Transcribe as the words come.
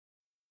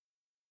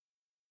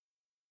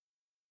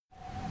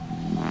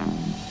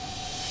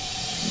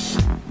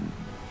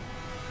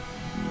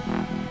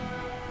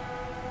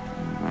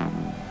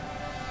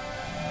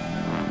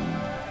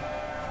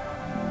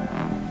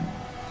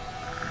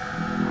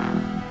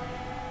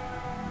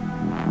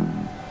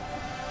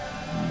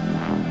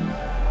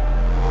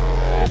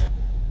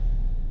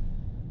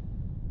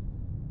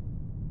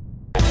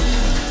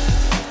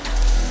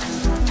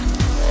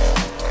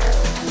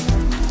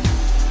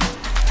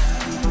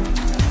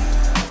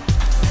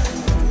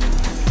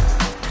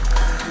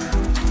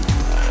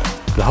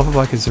The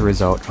hoverbike is the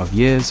result of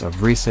years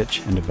of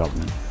research and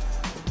development.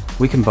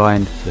 We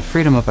combined the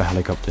freedom of a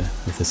helicopter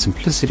with the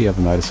simplicity of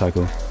a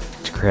motorcycle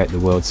to create the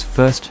world's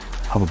first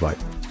hoverbike.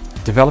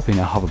 Developing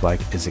a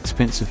hoverbike is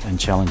expensive and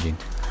challenging,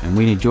 and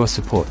we need your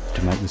support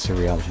to make this a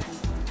reality.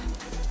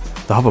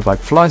 The hoverbike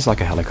flies like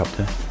a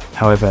helicopter,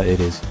 however it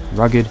is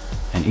rugged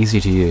and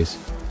easy to use.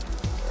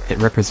 It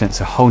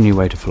represents a whole new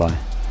way to fly.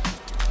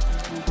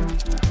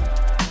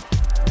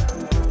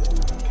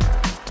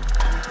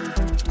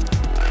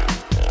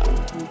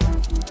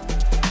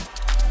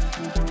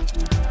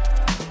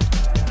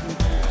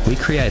 We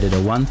created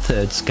a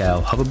 1/3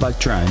 scale hoverbike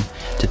drone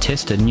to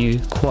test a new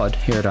quad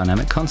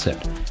aerodynamic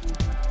concept.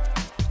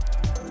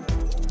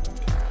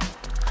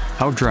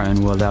 Our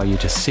drone will allow you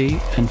to see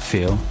and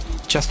feel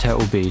just how it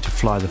will be to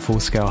fly the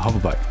full-scale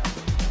hoverbike,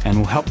 and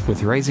will help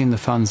with raising the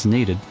funds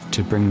needed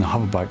to bring the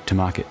hoverbike to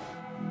market.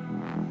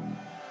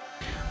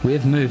 We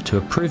have moved to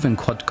a proven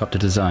quadcopter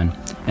design,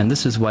 and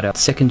this is what our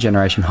second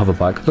generation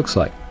hoverbike looks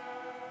like.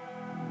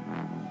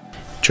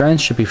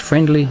 Drones should be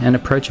friendly and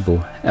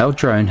approachable. Our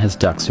drone has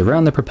ducts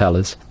around the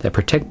propellers that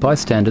protect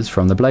bystanders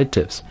from the blade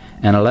tips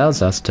and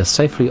allows us to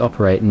safely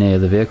operate near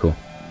the vehicle.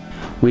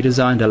 We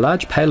designed a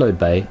large payload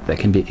bay that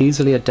can be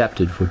easily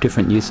adapted for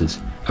different uses,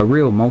 a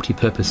real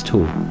multi-purpose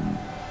tool.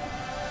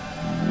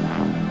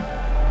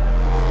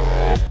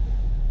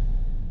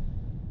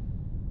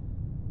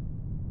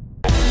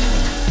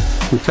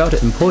 We felt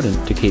it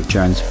important to keep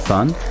drones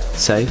fun,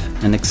 safe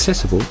and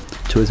accessible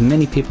to as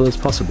many people as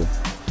possible.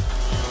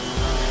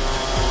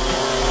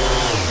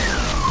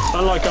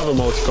 Unlike other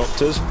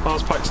multicopters,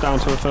 ours packs down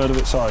to 1/3 of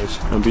its size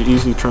and be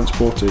easily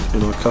transported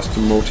in our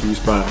custom multi-use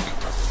bag.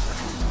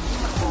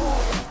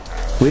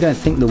 We don't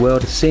think the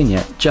world has seen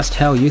yet just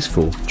how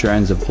useful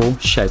drones of all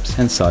shapes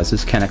and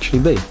sizes can actually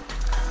be.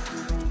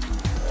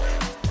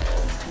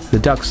 The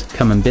ducts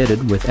come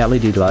embedded with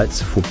LED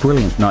lights for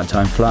brilliant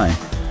nighttime flying.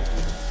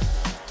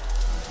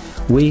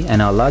 We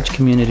and our large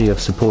community of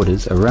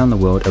supporters around the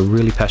world are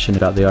really passionate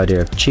about the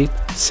idea of cheap,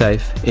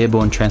 safe,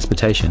 airborne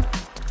transportation.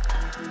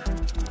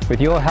 With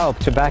your help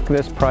to back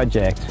this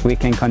project, we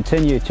can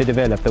continue to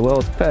develop the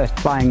world's first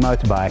flying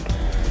motorbike.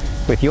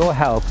 With your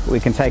help, we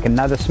can take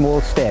another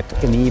small step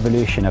in the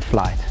evolution of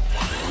flight.